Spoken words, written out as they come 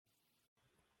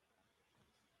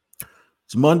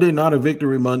It's Monday, not a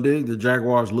victory Monday. The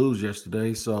Jaguars lose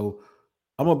yesterday, so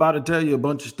I'm about to tell you a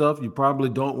bunch of stuff you probably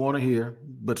don't want to hear,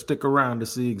 but stick around to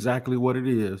see exactly what it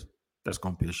is that's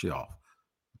going to piss you off.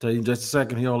 I'll tell you in just a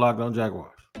second here on Locked On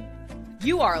Jaguars.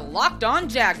 You are Locked On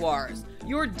Jaguars,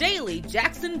 your daily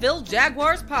Jacksonville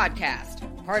Jaguars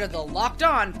podcast, part of the Locked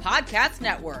On Podcast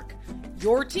Network,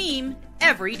 your team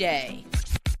every day.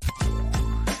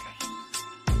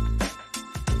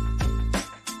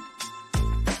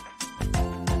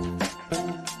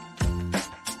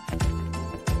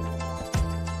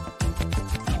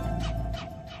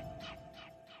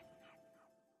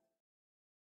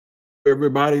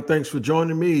 Everybody, thanks for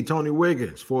joining me, Tony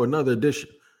Wiggins, for another edition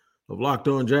of Locked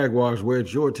On Jaguars, where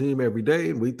it's your team every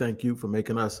day, and we thank you for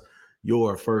making us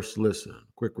your first listen.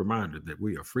 Quick reminder that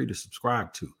we are free to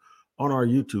subscribe to on our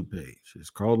YouTube page. It's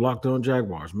called Locked On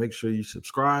Jaguars. Make sure you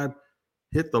subscribe,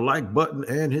 hit the like button,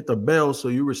 and hit the bell so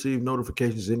you receive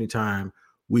notifications anytime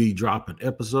we drop an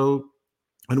episode.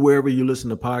 And wherever you listen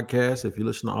to podcasts, if you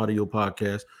listen to audio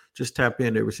podcasts, just tap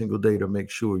in every single day to make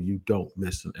sure you don't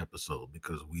miss an episode,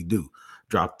 because we do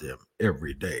drop them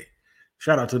every day.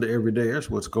 Shout out to the everydayers.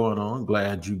 What's going on?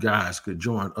 Glad you guys could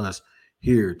join us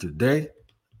here today.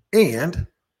 And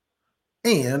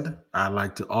I'd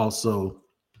like to also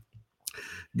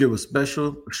give a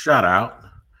special shout out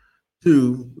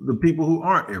to the people who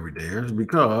aren't everydayers,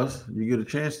 because you get a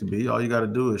chance to be. All you got to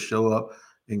do is show up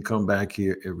and come back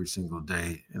here every single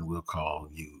day, and we'll call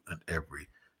you an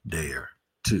everydayer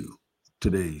too.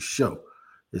 Today's show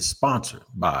is sponsored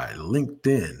by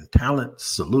LinkedIn Talent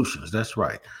Solutions. That's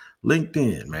right.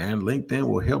 LinkedIn, man. LinkedIn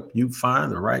will help you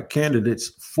find the right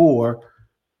candidates for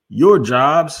your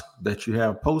jobs that you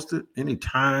have posted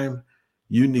anytime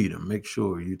you need them. Make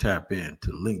sure you tap in to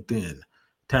LinkedIn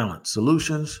Talent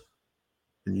Solutions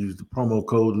and use the promo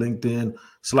code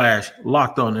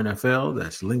LinkedIn/LockedOnNFL.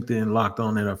 That's LinkedIn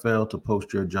LockedOnNFL to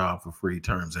post your job for free.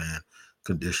 Terms and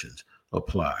conditions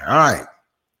apply. All right.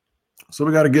 So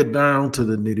we got to get down to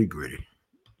the nitty gritty.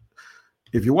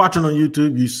 If you're watching on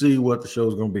YouTube, you see what the show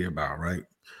is going to be about, right?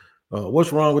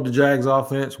 What's wrong with the Jags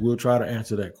offense? We'll try to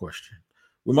answer that question.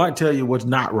 We might tell you what's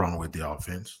not wrong with the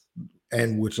offense,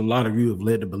 and which a lot of you have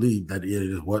led to believe that it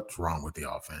is what's wrong with the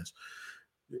offense.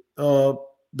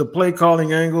 The play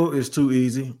calling angle is too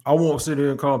easy. I won't sit here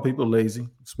and call people lazy,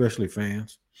 especially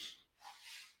fans.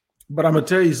 But I'm going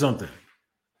to tell you something.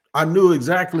 I knew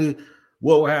exactly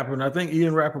what would happen. I think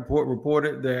Ian Rappaport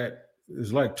reported that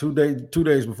it's like 2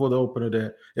 days before the opener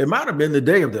that it might have been the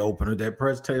day of the opener that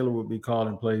Press Taylor would be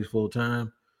calling plays full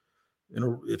time.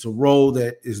 It's a role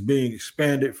that is being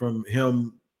expanded from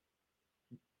him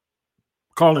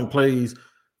calling plays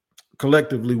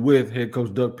collectively with head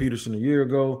coach Doug Peterson a year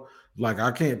ago. Like,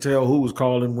 I can't tell who was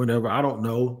calling whenever. I don't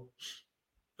know.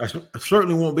 I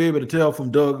certainly won't be able to tell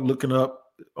from Doug looking up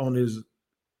on his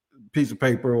piece of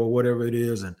paper or whatever it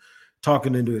is and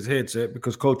talking into his headset,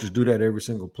 because coaches do that every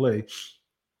single play.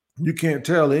 You can't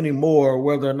tell anymore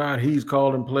whether or not he's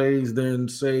calling plays than,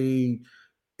 say,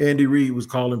 Andy Reid was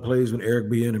calling plays when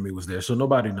Eric Bieniemy was there. So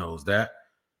nobody knows that.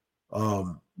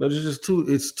 But it's just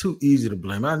too easy to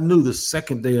blame. I knew the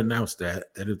second they announced that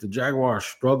if the Jaguars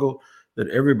struggled, that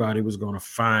everybody was going to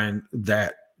find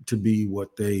that to be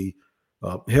what they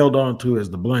held on to as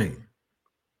the blame.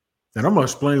 And I'm going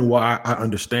to explain why I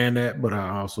understand that, but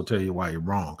I also tell you why you're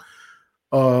wrong.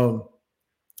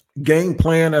 Game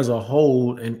plan as a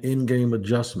whole and in-game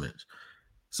adjustments.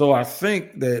 So I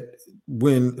think that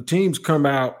when teams come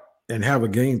out and have a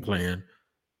game plan,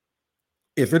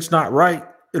 if it's not right,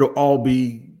 it'll all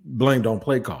be blamed on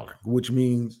play calling, which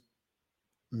means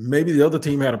maybe the other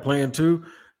team had a plan too,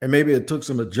 and maybe it took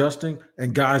some adjusting,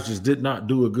 and guys just did not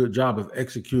do a good job of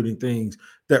executing things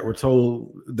that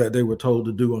they were told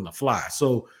to do on the fly.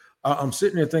 So I'm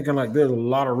sitting there thinking, like, there's a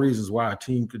lot of reasons why a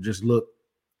team could just look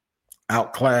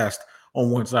outclassed on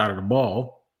one side of the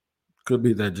ball. Could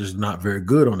be that just not very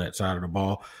good on that side of the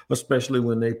ball, especially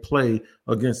when they play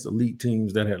against elite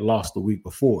teams that had lost the week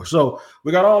before. So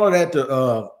we got all of that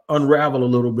to unravel a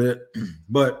little bit.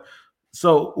 But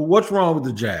so what's wrong with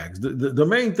the Jags? The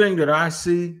main thing that I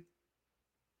see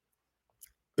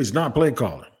is not play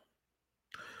calling.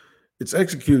 It's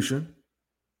execution,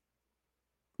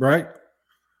 right?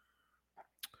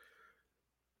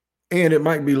 And it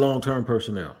might be long-term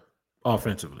personnel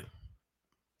offensively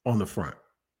on the front.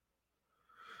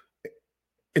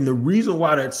 And the reason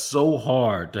why that's so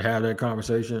hard to have that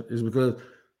conversation is because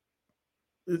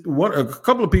a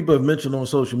couple of people have mentioned on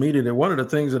social media that one of the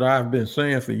things that I've been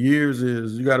saying for years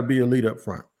is you got to be elite up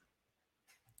front.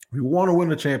 If you want to win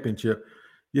the championship,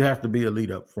 you have to be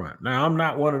elite up front. Now, I'm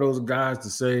not one of those guys to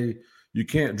say You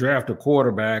can't draft a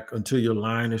quarterback until your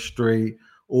line is straight,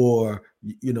 or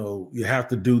you have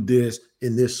to do this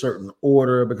in this certain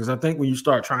order, because I think when you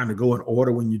start trying to go in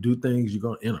order when you do things, you're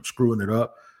going to end up screwing it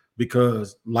up,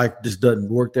 because life just doesn't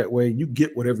work that way. You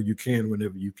get whatever you can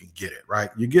whenever you can get it, right?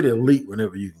 You get elite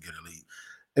whenever you can get elite.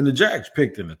 And the Jags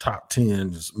picked in the top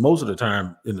 10, most of the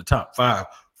time in the top 5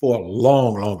 for a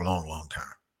long time.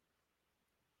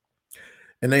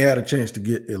 And they had a chance to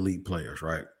get elite players,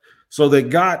 right? So they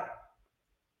got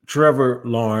Trevor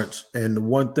Lawrence, and the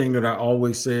one thing that I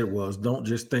always said was, don't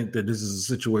just think that this is a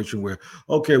situation where,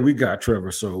 okay, we got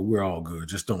Trevor, so we're all good.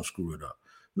 Just don't screw it up.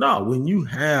 No, when you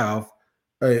have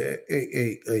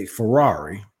a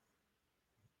Ferrari,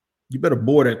 you better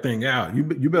bore that thing out. You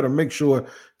better make sure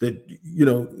that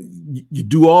you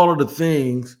do all of the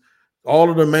things, all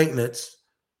of the maintenance,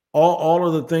 all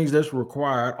of the things that's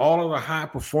required, all of the high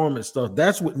performance stuff.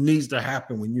 That's what needs to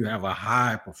happen when you have a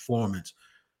high performance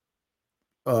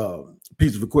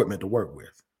piece of equipment to work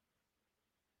with.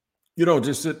 You don't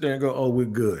just sit there and go, oh, we're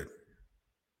good.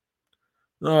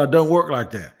 No, it don't work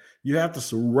like that. You have to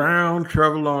surround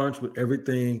Trevor Lawrence with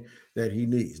everything that he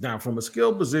needs. Now, from a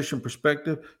skill position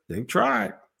perspective, they've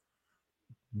tried.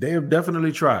 They have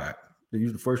definitely tried. They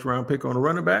used the first-round pick on the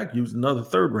running back, used another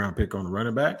third-round pick on the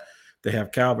running back. They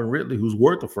have Calvin Ridley, who's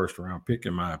worth a first-round pick,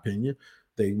 in my opinion.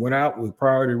 They went out with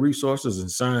priority resources and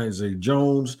signed Zay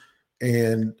Jones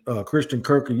and Christian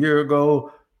Kirk a year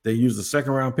ago. They used the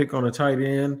second-round pick on a tight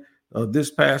end.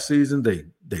 This past season, they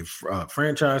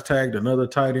franchise tagged another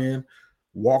tight end.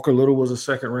 Walker Little was a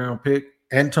second-round pick.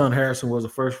 Anton Harrison was a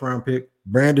first-round pick.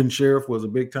 Brandon Sheriff was a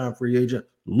big-time free agent.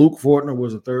 Luke Fortner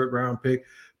was a third-round pick.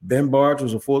 Ben Barge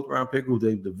was a fourth-round pick who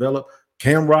they've developed.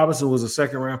 Cam Robinson was a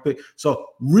second-round pick. So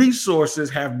resources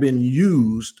have been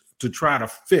used to try to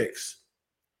fix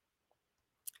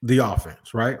the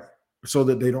offense, right? So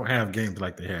that they don't have games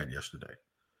like they had yesterday.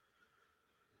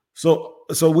 So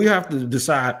we have to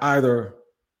decide, either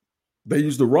they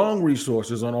use the wrong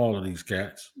resources on all of these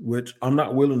cats, which I'm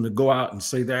not willing to go out and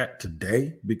say that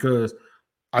today, because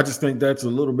I just think that's a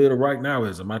little bit of right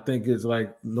nowism. I think it's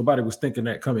like nobody was thinking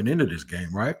that coming into this game,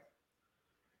 right?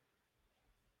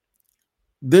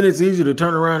 Then it's easy to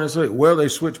turn around and say, well, they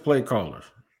switched play callers.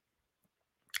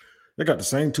 They got the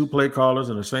same 2 play callers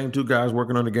and the same 2 guys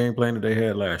working on the game plan that they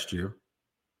had last year.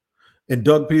 And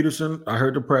Doug Peterson, I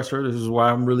heard the presser. This is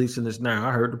why I'm releasing this now.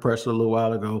 I heard the presser a little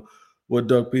while ago. What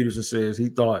Doug Peterson says, he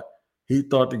thought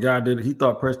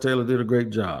Press Taylor did a great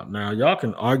job. Now, y'all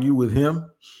can argue with him,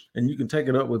 and you can take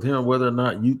it up with him whether or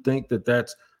not you think that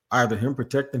that's either him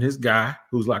protecting his guy,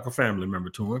 who's like a family member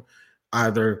to him.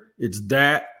 Either it's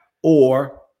that,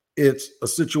 or it's a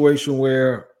situation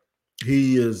where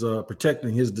he is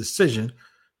protecting his decision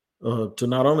to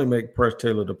not only make Press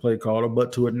Taylor the play caller,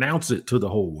 but to announce it to the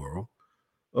whole world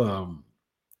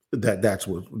that's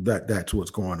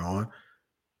what's going on.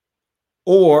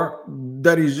 Or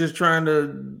that he's just trying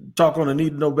to talk on a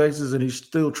need-to-know basis, and he's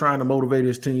still trying to motivate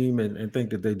his team and think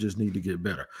that they just need to get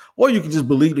better. Or you can just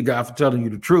believe the guy for telling you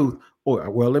the truth. Or,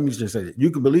 well, let me just say that.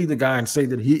 You can believe the guy and say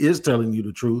that he is telling you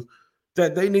the truth,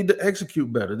 that they need to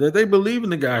execute better, that they believe in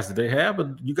the guys that they have, but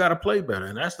you got to play better.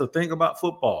 And that's the thing about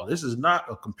football. This is not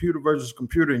a computer versus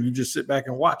computer, and you just sit back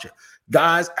and watch it.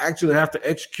 Guys actually have to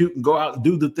execute and go out and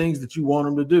do the things that you want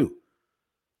them to do.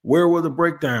 Where were the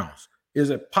breakdowns? Is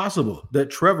it possible that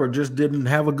Trevor just didn't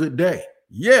have a good day?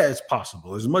 Yeah, it's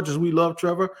possible. As much as we love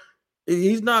Trevor,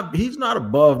 he's not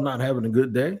above not having a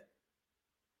good day.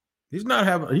 I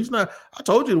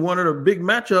told you one of the big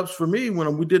matchups for me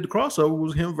when we did the crossover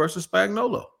was him versus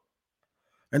Spagnuolo.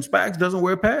 And Spags doesn't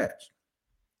wear pads.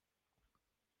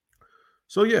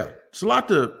 So yeah, it's a lot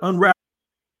to unwrap.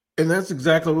 And that's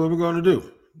exactly what we're going to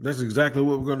do.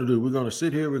 We're going to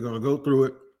sit here, we're going to go through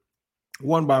it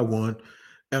one by one.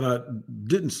 And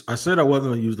I said I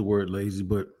wasn't going to use the word lazy,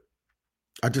 but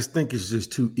I just think it's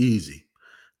just too easy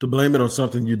to blame it on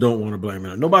something you don't want to blame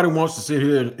it on. Nobody wants to sit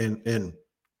here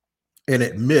and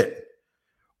admit,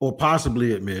 or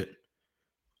possibly admit,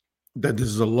 that this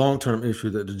is a long-term issue,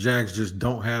 that the Jags just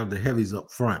don't have the heavies up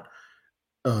front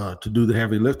to do the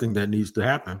heavy lifting that needs to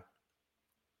happen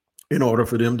in order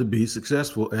for them to be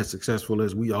successful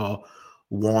as we all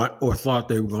want or thought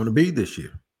they were going to be this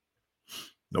year.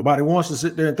 Nobody wants to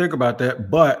sit there and think about that,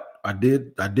 but I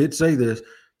did say this,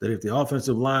 that if the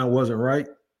offensive line wasn't right,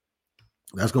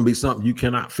 that's going to be something you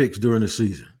cannot fix during the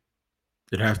season.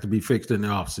 It has to be fixed in the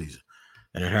offseason,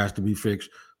 and it has to be fixed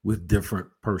with different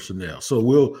personnel. So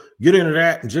we'll get into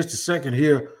that in just a second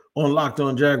here on Locked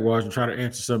On Jaguars and try to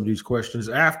answer some of these questions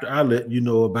after I let you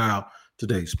know about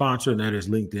today's sponsor, and that is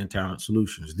LinkedIn Talent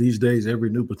Solutions. These days, every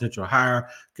new potential hire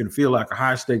can feel like a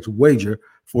high-stakes wager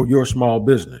for your small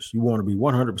business. You want to be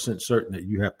 100% certain that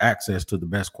you have access to the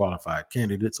best qualified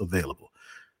candidates available.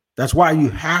 That's why you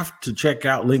have to check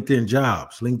out LinkedIn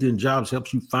Jobs. LinkedIn Jobs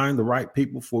helps you find the right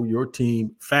people for your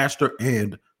team faster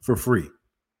and for free.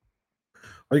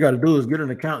 All you got to do is get an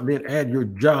account and then add your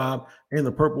job and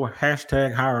the purple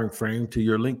hashtag hiring frame to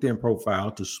your LinkedIn profile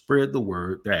to spread the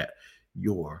word that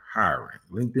you're hiring.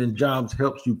 LinkedIn Jobs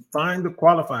helps you find the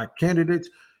qualified candidates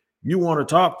you want to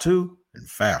talk to and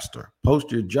faster.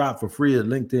 Post your job for free at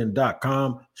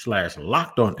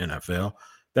linkedin.com/lockedonnfl.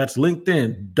 That's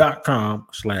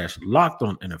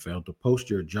linkedin.com/lockedonnfl to post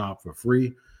your job for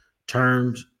free.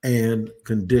 Terms and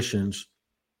conditions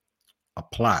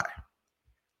apply.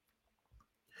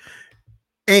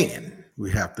 And we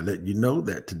have to let you know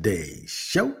that today's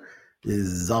show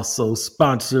is also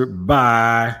sponsored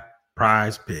by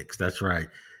Prize Picks. That's right.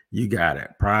 You got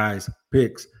it.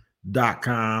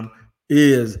 PrizePicks.com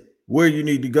is where you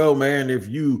need to go, man. If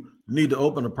you need to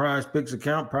open a Prize Picks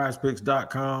account,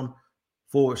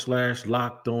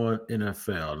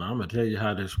 prizepicks.com/lockedonnFL. Now, I'm going to tell you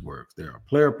how this works. There are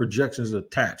player projections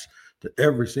attached to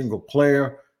every single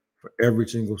player for every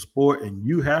single sport, and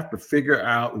you have to figure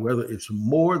out whether it's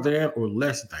more than or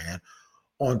less than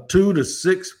on 2 to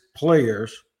 6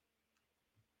 players.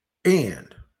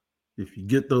 And if you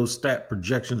get those stat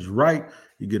projections right,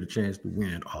 you get a chance to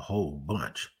win a whole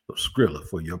bunch of Skrilla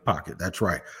for your pocket. That's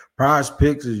right. Prize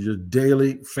Picks is your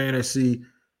daily fantasy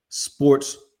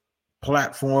sports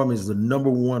platform, is the number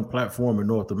one platform in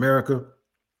North America,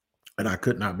 and I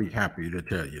could not be happier to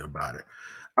tell you about it.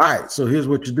 All right, so here's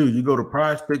what you do. You go to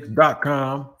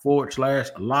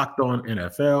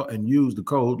prizepicks.com/lockedonnFL and use the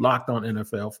code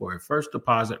LockedOnNFL for a first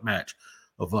deposit match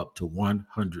of up to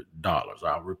 $100.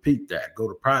 I'll repeat that. Go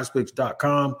to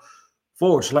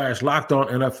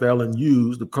prizepicks.com/lockedonnFL and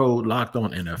use the code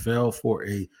LockedOnNFL for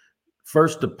a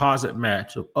first deposit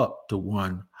match of up to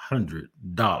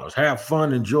 $100. Have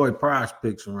fun, enjoy Prize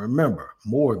Picks, and remember,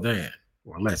 more than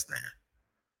or less than.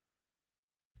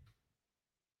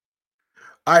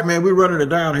 All right, man, we're running it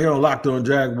down here on Locked On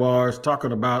Jaguars,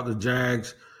 talking about the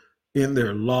Jags in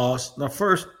their loss. Now,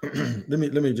 first, let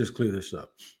me just clear this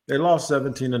up. They lost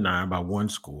 17-9 by one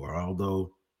score,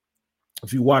 although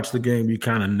if you watch the game, you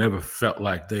kind of never felt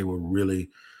like they were really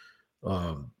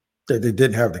that they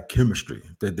didn't have the chemistry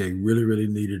that they really, really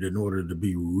needed in order to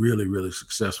be really, really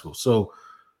successful. So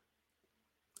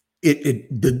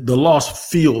the loss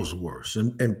feels worse.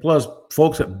 And plus,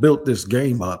 folks have built this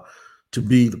game up to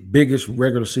be the biggest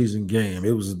regular season game.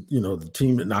 It was, the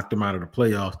team that knocked them out of the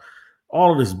playoffs.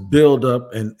 All of this build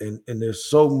up and there's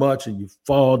so much, and you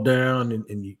fall down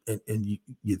and you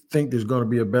think there's going to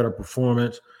be a better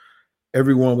performance.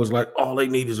 Everyone was like, all they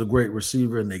need is a great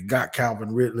receiver, and they got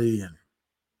Calvin Ridley, and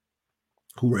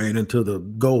who ran into the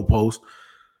goalpost.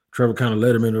 Trevor kind of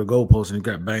led him into the goalpost, and he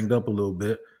got banged up a little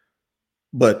bit.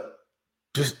 But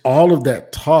just all of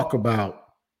that talk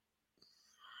about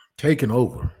taking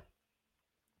over,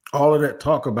 all of that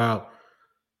talk about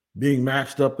being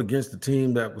matched up against the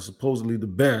team that was supposedly the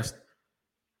best,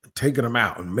 taking them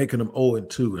out and making them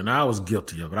 0-2. And I was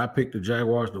guilty of it. I picked the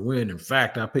Jaguars to win. In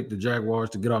fact, I picked the Jaguars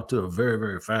to get off to a very,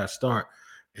 very fast start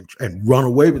and run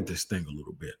away with this thing a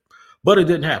little bit. But it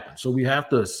didn't happen. So we have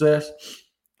to assess.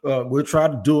 We'll try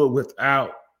to do it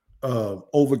without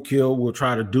overkill. We'll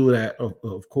try to do that,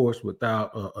 of course,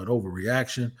 without an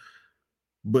overreaction.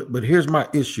 But here's my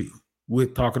issue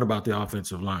with talking about the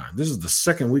offensive line. This is the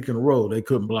second week in a row they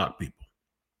couldn't block people.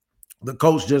 The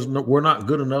coach just were not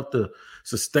good enough to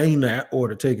sustain that or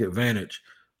to take advantage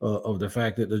of the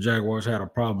fact that the Jaguars had a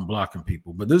problem blocking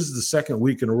people. But this is the second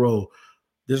week in a row.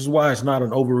 This is why it's not an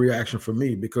overreaction for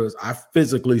me, because I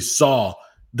physically saw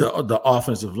the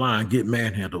offensive line get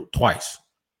manhandled twice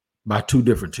by two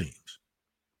different teams.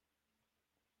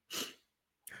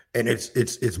 And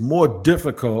it's more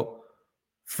difficult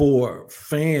for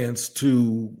fans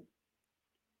to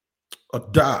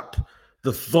adopt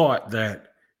the thought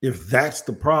that if that's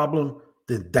the problem,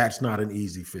 then that's not an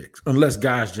easy fix, unless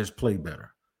guys just play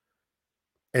better.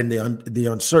 And the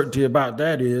uncertainty about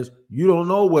that is you don't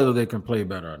know whether they can play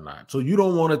better or not. So you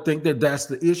don't want to think that that's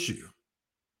the issue.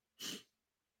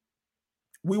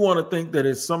 We want to think that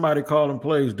it's somebody calling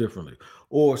plays differently,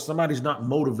 or somebody's not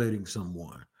motivating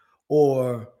someone,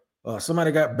 or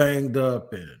somebody got banged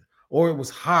up, or it was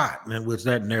hot, and which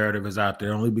that narrative is out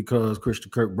there only because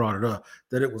Christian Kirk brought it up,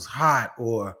 that it was hot,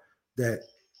 or that,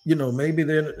 maybe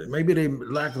they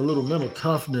lack a little mental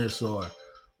toughness, or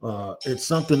it's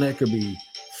something that could be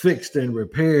fixed and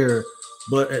repaired.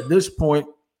 But at this point,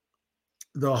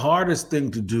 the hardest thing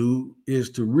to do is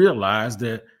to realize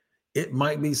that it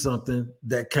might be something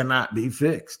that cannot be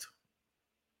fixed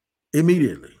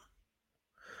immediately.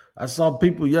 I saw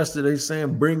people yesterday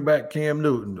saying, bring back Cam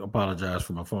Newton. Apologize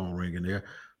for my phone ringing there.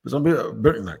 But some people,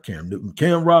 not Cam Newton,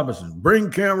 Cam Robinson.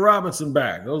 Bring Cam Robinson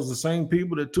back. Those are the same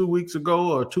people that 2 weeks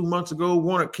ago or 2 months ago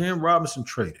wanted Cam Robinson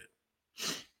traded.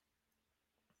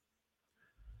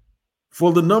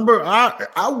 For the number,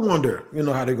 I wonder,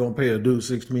 how they're going to pay a dude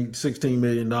 $16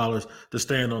 million to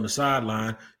stand on the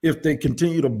sideline if they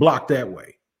continue to block that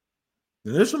way.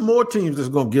 And there's some more teams that's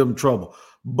going to give them trouble.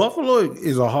 Buffalo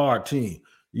is a hard team.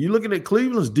 You're looking at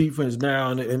Cleveland's defense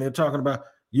now, and they're talking about,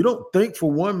 you don't think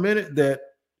for 1 minute that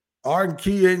Arden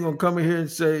Key ain't going to come in here and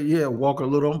say, yeah, Walker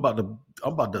Little, I'm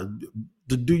about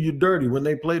to do you dirty when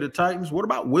they play the Titans. What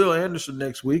about Will Anderson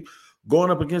next week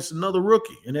going up against another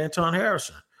rookie and Anton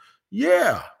Harrison?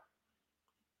 Yeah.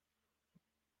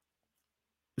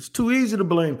 It's too easy to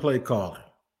blame play calling.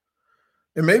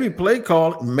 And maybe Doug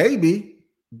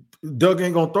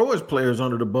ain't going to throw his players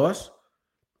under the bus,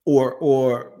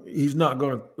 or he's not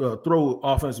going to throw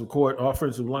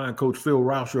offensive line coach Phil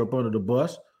Rauscher up under the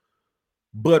bus.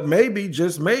 But maybe,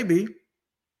 just maybe,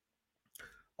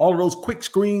 all of those quick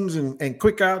screens and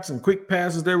quick outs and quick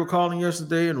passes they were calling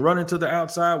yesterday and running to the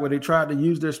outside where they tried to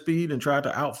use their speed and tried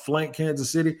to outflank Kansas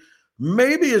City,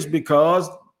 maybe it's because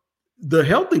the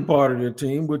healthy part of their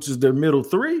team, which is their middle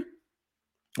three,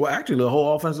 well, actually, the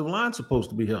whole offensive line is supposed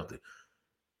to be healthy.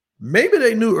 Maybe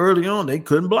they knew early on they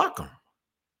couldn't block them.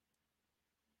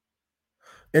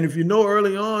 And if you know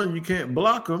early on you can't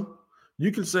block them,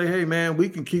 you can say, hey, man, we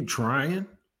can keep trying.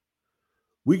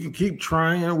 We can keep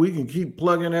trying. We can keep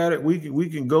plugging at it. We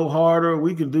can go harder.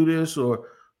 We can do this, or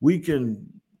you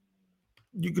can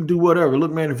do whatever.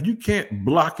 Look, man, if you can't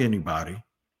block anybody,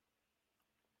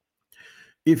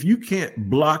 you can't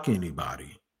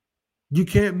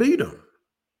beat them.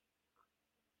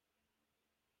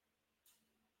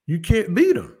 You can't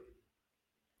beat them.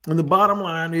 And the bottom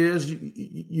line is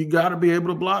you got to be able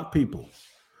to block people.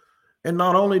 And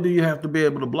not only do you have to be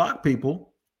able to block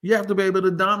people, you have to be able to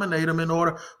dominate them in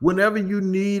order whenever you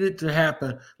need it to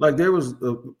happen. Like there was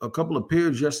a couple of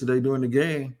periods yesterday during the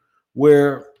game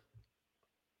where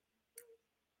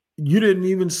you didn't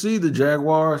even see the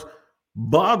Jaguars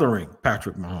bothering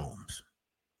Patrick Mahomes.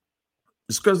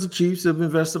 It's because the Chiefs have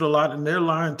invested a lot in their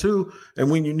line too. And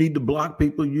when you need to block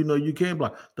people, you can't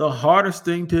block. The hardest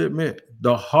thing to admit,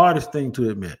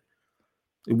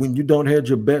 when you don't hedge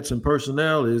your bets and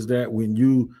personnel, is that when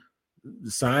you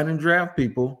sign and draft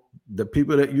people, the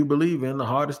people that you believe in, the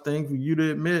hardest thing for you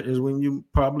to admit is when you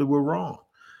probably were wrong.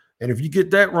 And if you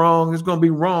get that wrong, it's going to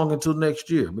be wrong until next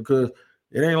year, because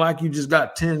it ain't like you just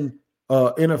got 10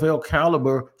 NFL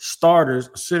caliber starters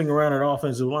sitting around at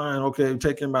offensive line. Okay,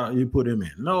 take him out and you put him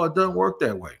in. No, it doesn't work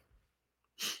that way.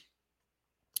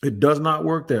 It does not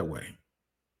work that way.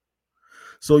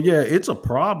 So, yeah, it's a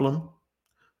problem.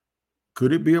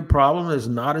 Could it be a problem that's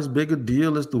not as big a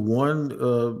deal as the one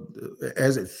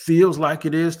as it feels like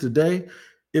it is today?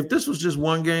 If this was just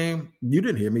one game, you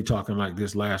didn't hear me talking like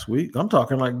this last week. I'm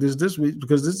talking like this week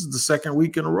because this is the second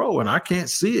week in a row, and I can't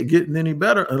see it getting any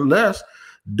better unless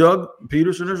Doug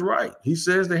Peterson is right. He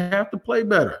says they have to play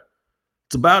better.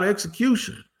 It's about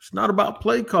execution. It's not about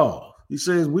play call. He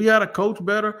says we got to coach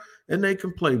better and they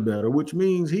can play better, which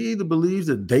means he either believes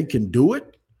that they can do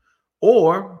it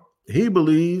or he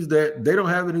believes that they don't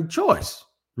have any choice,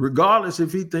 regardless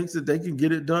if he thinks that they can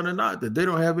get it done or not, that they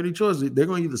don't have any choice. They're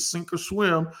going to either sink or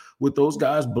swim with those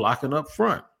guys blocking up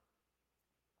front.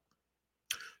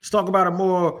 Let's talk about it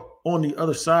more on the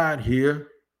other side here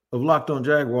of Locked On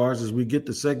Jaguars as we get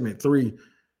to segment 3,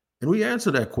 and we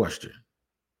answer that question.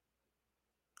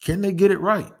 Can they get it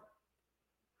right?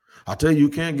 I'll tell you who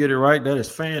can't get it right. That is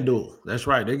FanDuel. That's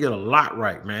right. They get a lot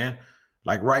right, man.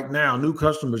 Like right now, new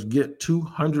customers get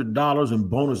 $200 in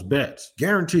bonus bets,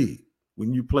 guaranteed,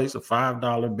 when you place a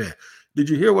 $5 bet. Did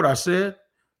you hear what I said?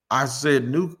 I said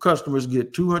new customers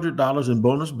get $200 in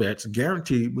bonus bets,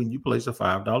 guaranteed, when you place a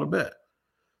 $5 bet.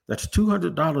 That's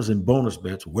 $200 in bonus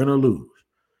bets, win or lose.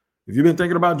 If you've been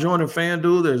thinking about joining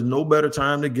FanDuel, there's no better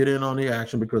time to get in on the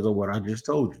action because of what I just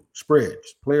told you.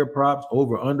 Spreads, player props,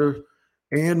 over, under,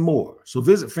 and more. So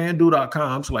visit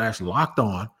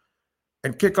FanDuel.com/lockedon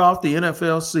and kick off the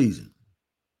NFL season,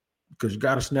 because you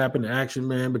got to snap into action,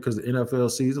 man, because the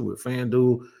NFL season with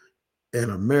FanDuel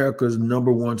and America's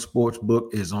 #1 sports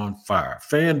book is on fire.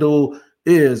 FanDuel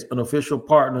is an official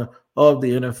partner of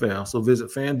the NFL. So visit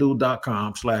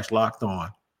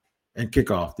FanDuel.com/lockedon and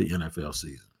kick off the NFL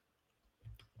season.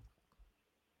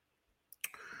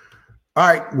 All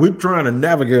right, we're trying to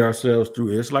navigate ourselves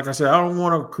through this. Like I said, I don't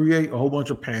want to create a whole bunch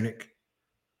of panic.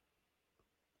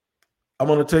 I'm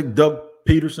going to take Doug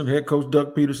Peterson, head coach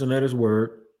Doug Peterson, at his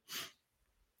word.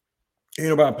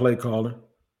 Ain't about play calling.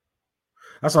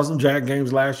 I saw some Jag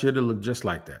games last year that looked just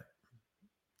like that.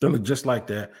 They look just like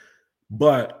that.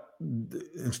 But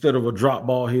instead of a drop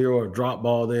ball here or a drop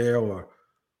ball there or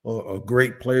a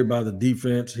great play by the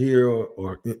defense here,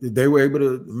 or they were able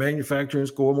to manufacture and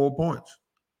score more points.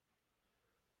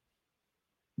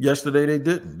 Yesterday, they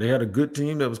didn't. They had a good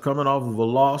team that was coming off of a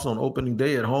loss on opening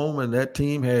day at home, and that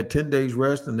team had 10 days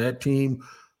rest, and that team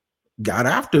got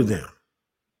after them.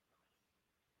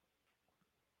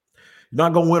 You're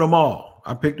not going to win them all.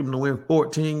 I picked them to win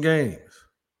 14 games.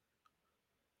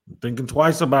 I'm thinking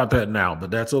twice about that now, but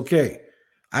that's okay.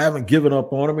 I haven't given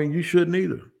up on them, and you shouldn't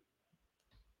either.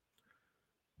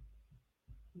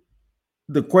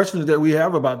 The questions that we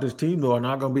have about this team, though, are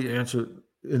not going to be answered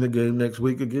in the game next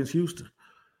week against Houston.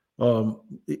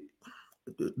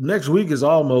 Next week is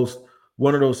almost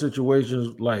one of those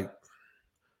situations like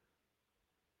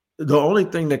the only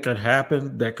thing that could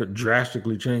happen that could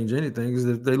drastically change anything is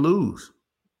if they lose.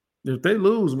 If they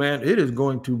lose, man, it is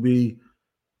going to be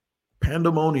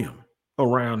pandemonium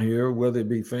around here, whether it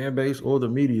be fan base or the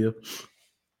media.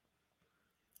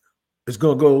 It's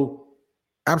going to go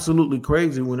absolutely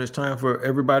crazy when it's time for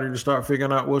everybody to start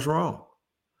figuring out what's wrong.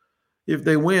 If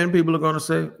they win, people are going to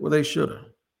say, well, they should have.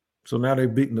 So now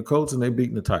they've beaten the Colts and they've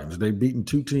beaten the Titans. They've beaten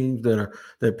two teams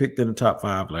that picked in the top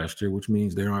 5 last year, which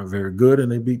means they aren't very good,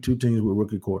 and they beat 2 teams with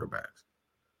rookie quarterbacks.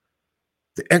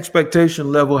 The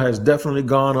expectation level has definitely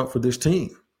gone up for this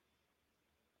team.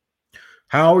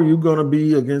 How are you going to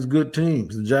be against good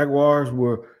teams? The Jaguars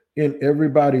were in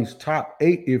everybody's top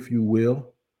 8, if you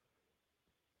will,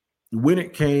 when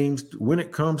it came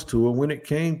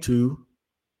to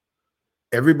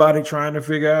everybody trying to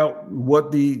figure out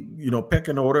what the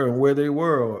pecking order and where they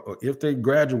were, or if they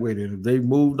graduated, if they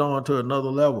moved on to another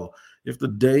level, if the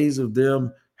days of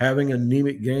them having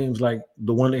anemic games like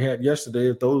the one they had yesterday,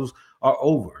 if those are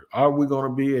over. Are we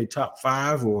going to be a top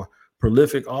 5 or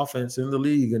prolific offense in the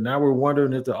league? And now we're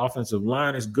wondering if the offensive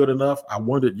line is good enough. I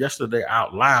wondered yesterday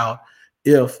out loud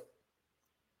if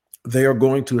they are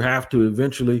going to have to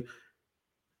eventually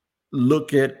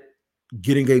look at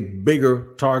getting a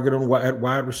bigger target at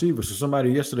wide receiver. So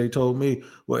somebody yesterday told me,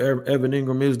 well, Evan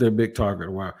Ingram is their big target.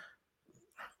 Wow.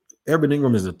 Evan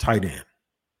Ingram is a tight end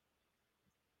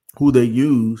who they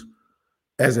use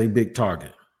as a big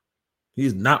target.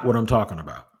 He's not what I'm talking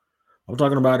about. I'm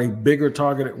talking about a bigger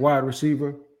target at wide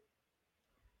receiver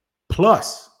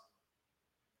plus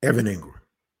Evan Ingram.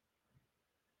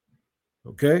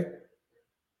 Okay?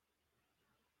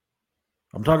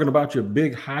 I'm talking about your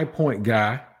big high point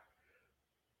guy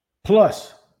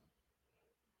plus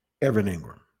Evan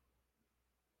Ingram.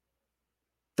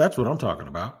 That's what I'm talking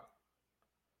about.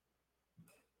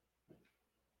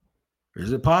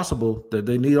 Is it possible that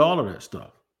they need all of that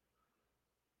stuff?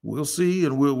 We'll see,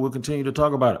 and we'll continue to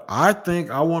talk about it. I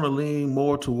think I want to lean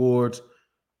more towards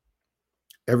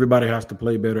everybody has to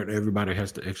play better and everybody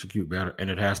has to execute better, and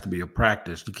it has to be a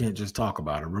practice. You can't just talk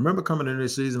about it. Remember coming into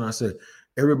this season, I said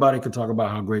everybody can talk about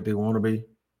how great they want to be.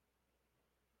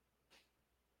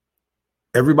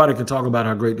 Everybody can talk about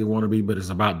how great they want to be, but it's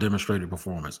about demonstrated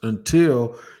performance.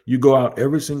 Until you go out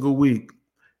every single week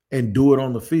and do it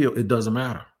on the field, it doesn't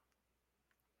matter.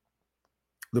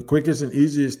 The quickest and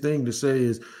easiest thing to say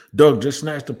is, Doug, just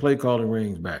snatch the play calling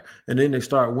reins back. And then they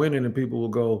start winning and people will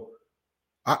go,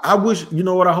 I wish, you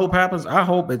know what I hope happens? I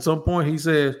hope at some point he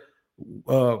says,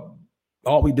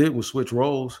 all we did was switch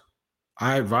roles.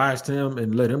 I advised him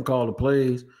and let him call the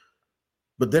plays.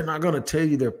 But they're not going to tell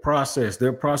you their process.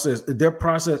 Their process,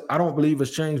 I don't believe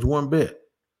has changed one bit.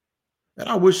 And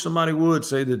I wish somebody would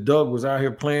say that Doug was out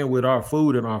here playing with our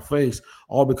food in our face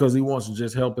all because he wants to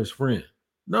just help his friend.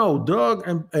 No, Doug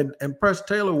and Press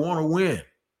Taylor want to win.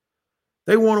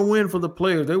 They want to win for the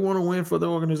players. They want to win for the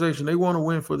organization. They want to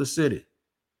win for the city.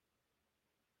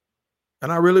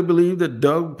 And I really believe that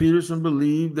Doug Peterson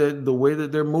believed that the way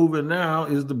that they're moving now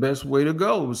is the best way to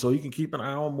go. So he can keep an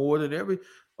eye on more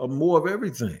of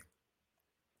everything.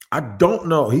 I don't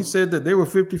know. He said that they were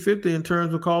 50-50 in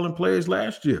terms of calling plays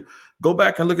last year. Go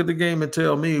back and look at the game and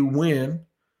tell me when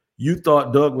you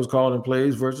thought Doug was calling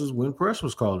plays versus when Press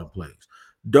was calling plays.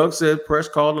 Doug said Press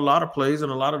called a lot of plays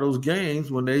in a lot of those games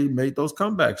when they made those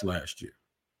comebacks last year.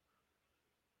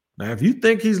 Now, if you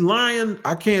think he's lying,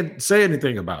 I can't say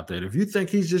anything about that. If you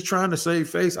think he's just trying to save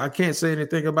face, I can't say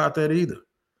anything about that either.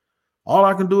 All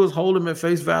I can do is hold him at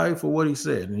face value for what he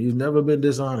said. And he's never been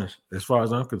dishonest, as far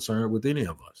as I'm concerned, with any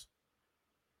of us.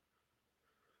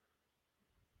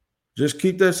 Just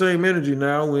keep that same energy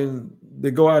now when they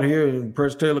go out here and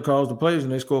Press Taylor calls the plays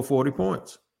and they score 40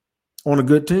 points on a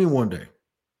good team one day.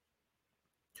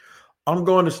 I'm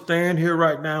going to stand here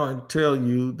right now and tell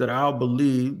you that I'll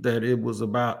believe that it was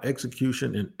about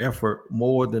execution and effort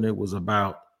more than it was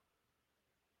about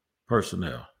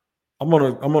personnel. I'm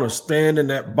gonna stand in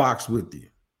that box with you.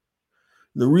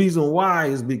 The reason why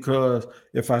is because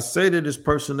if I say that it's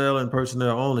personnel and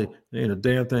personnel only, there ain't a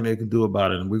damn thing they can do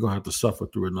about it, and we're gonna have to suffer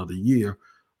through another year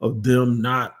of them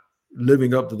not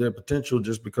living up to their potential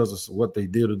just because of what they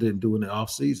did or didn't do in the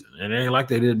offseason. And it ain't like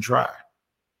they didn't try.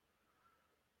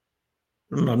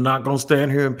 I'm not going to stand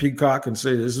here and peacock and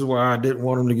say this is why I didn't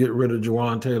want him to get rid of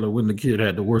Jawan Taylor when the kid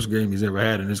had the worst game he's ever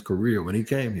had in his career when he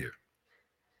came here.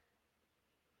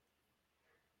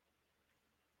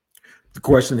 The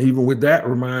question, even with that,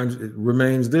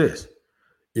 remains this.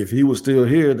 If he was still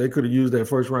here, they could have used that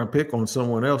first-round pick on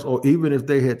someone else, or even if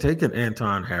they had taken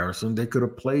Anton Harrison, they could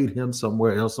have played him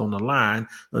somewhere else on the line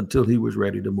until he was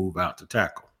ready to move out to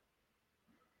tackle.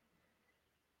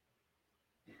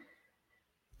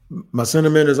 My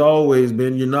sentiment has always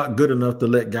been you're not good enough to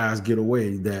let guys get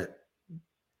away that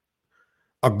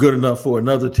are good enough for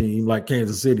another team like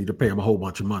Kansas City to pay them a whole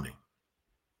bunch of money.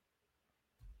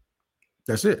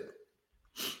 That's it.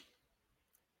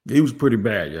 He was pretty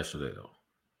bad yesterday, though.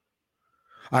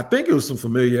 I think it was some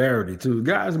familiarity, too. The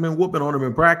guys have been whooping on him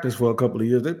in practice for a couple of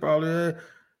years. They probably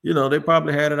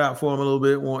had it out for him a little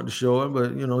bit, wanted to show him,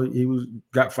 but, he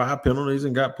got 5 penalties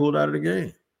and got pulled out of the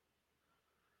game.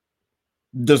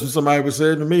 Just when somebody was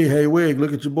saying to me, hey, Wig,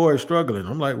 look at your boy struggling.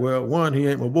 I'm like, well, one, he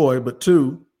ain't my boy, but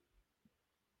two,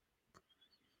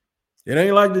 it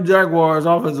ain't like the Jaguars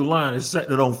offensive line is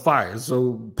setting it on fire.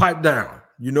 So pipe down.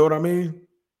 You know what I mean?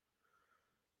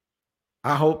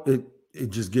 I hope it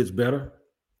just gets better.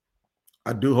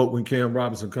 I do hope when Cam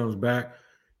Robinson comes back,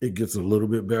 it gets a little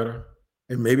bit better.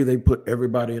 And maybe they put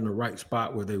everybody in the right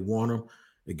spot where they want them.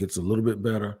 It gets a little bit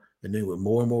better. And then with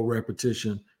more and more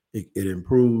repetition, it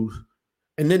improves.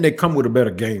 And then they come with a better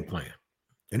game plan.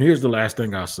 And here's the last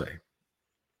thing I'll say.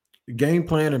 Game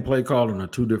plan and play calling are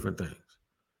two different things.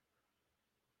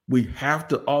 We have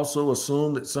to also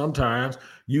assume that sometimes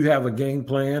you have a game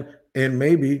plan and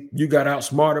maybe you got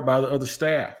outsmarted by the other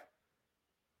staff.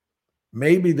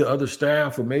 Maybe the other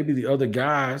staff or maybe the other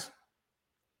guys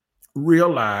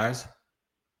realize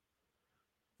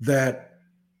that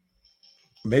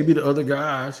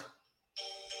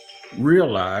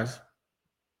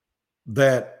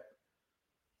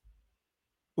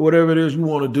whatever it is you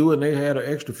want to do and they had an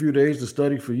extra few days to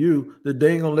study for you, that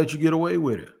they ain't going to let you get away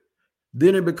with it.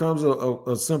 Then it becomes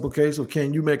a simple case of,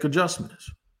 can you make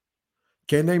adjustments?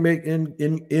 Can they make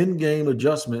in-game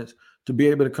adjustments to be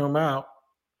able to come out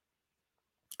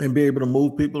and be able to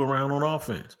move people around on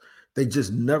offense? They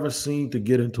just never seem to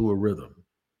get into a rhythm.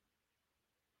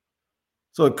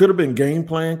 So it could have been game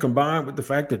plan combined with the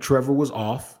fact that Trevor was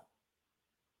off.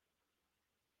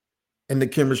 And the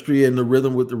chemistry and the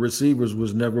rhythm with the receivers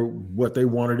was never what they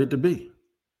wanted it to be.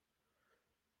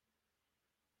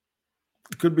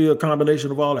 It could be a combination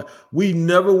of all that. We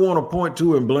never want to point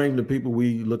to and blame the people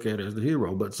we look at as the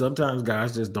hero, but sometimes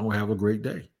guys just don't have a great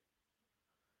day.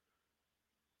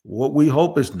 What we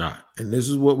hope is not, and this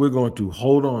is what we're going to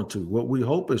hold on to, what we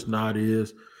hope is not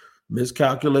is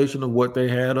miscalculation of what they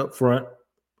had up front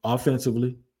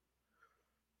offensively.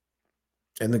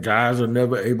 And the guys are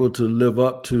never able to live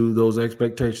up to those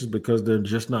expectations because they're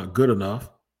just not good enough.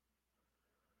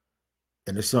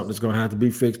 And it's something that's going to have to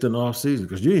be fixed in the offseason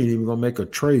because you ain't even going to make a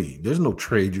trade. There's no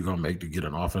trade you're going to make to get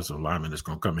an offensive lineman that's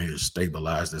going to come in and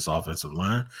stabilize this offensive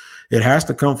line. It has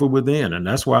to come from within. And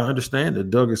that's why I understand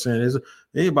that Doug is saying it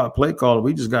ain't about play calling.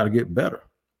 We just got to get better.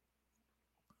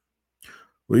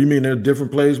 Well, you mean there are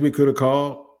different plays we could have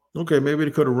called? Okay, maybe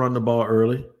they could have run the ball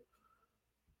early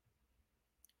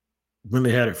when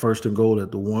they had it first and goal at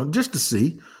the 1, just to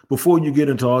see before you get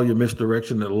into all your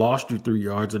misdirection that lost you 3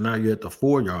 yards and now you're at the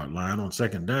 4-yard line on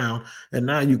second down and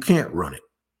now you can't run it,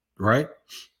 right?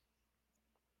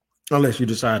 Unless you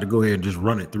decide to go ahead and just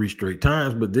run it 3 straight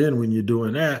times. But then when you're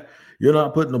doing that, you're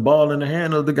not putting the ball in the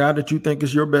hand of the guy that you think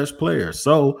is your best player.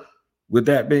 So with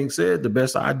that being said, the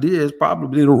best idea is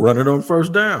probably to run it on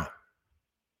first down.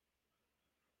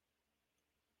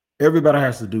 Everybody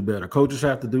has to do better. Coaches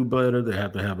have to do better. They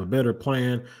have to have a better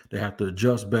plan. They have to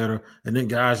adjust better. And then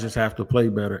guys just have to play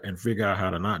better and figure out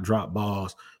how to not drop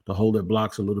balls, to hold their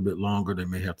blocks a little bit longer. They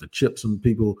may have to chip some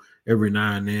people every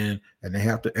now and then, and they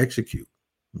have to execute.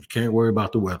 You can't worry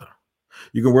about the weather.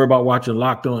 You can worry about watching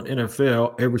Locked On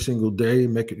NFL every single day.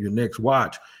 Make it your next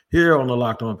watch here on the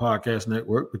Locked On Podcast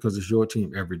Network because it's your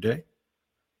team every day.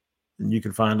 And you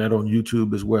can find that on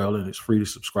YouTube as well, and it's free to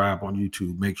subscribe on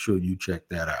YouTube. Make sure you check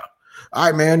that out. All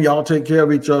right, man, y'all take care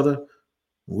of each other.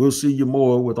 We'll see you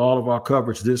more with all of our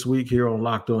coverage this week here on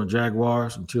Locked On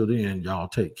Jaguars. Until then, y'all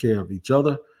take care of each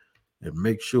other and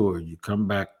make sure you come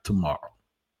back tomorrow.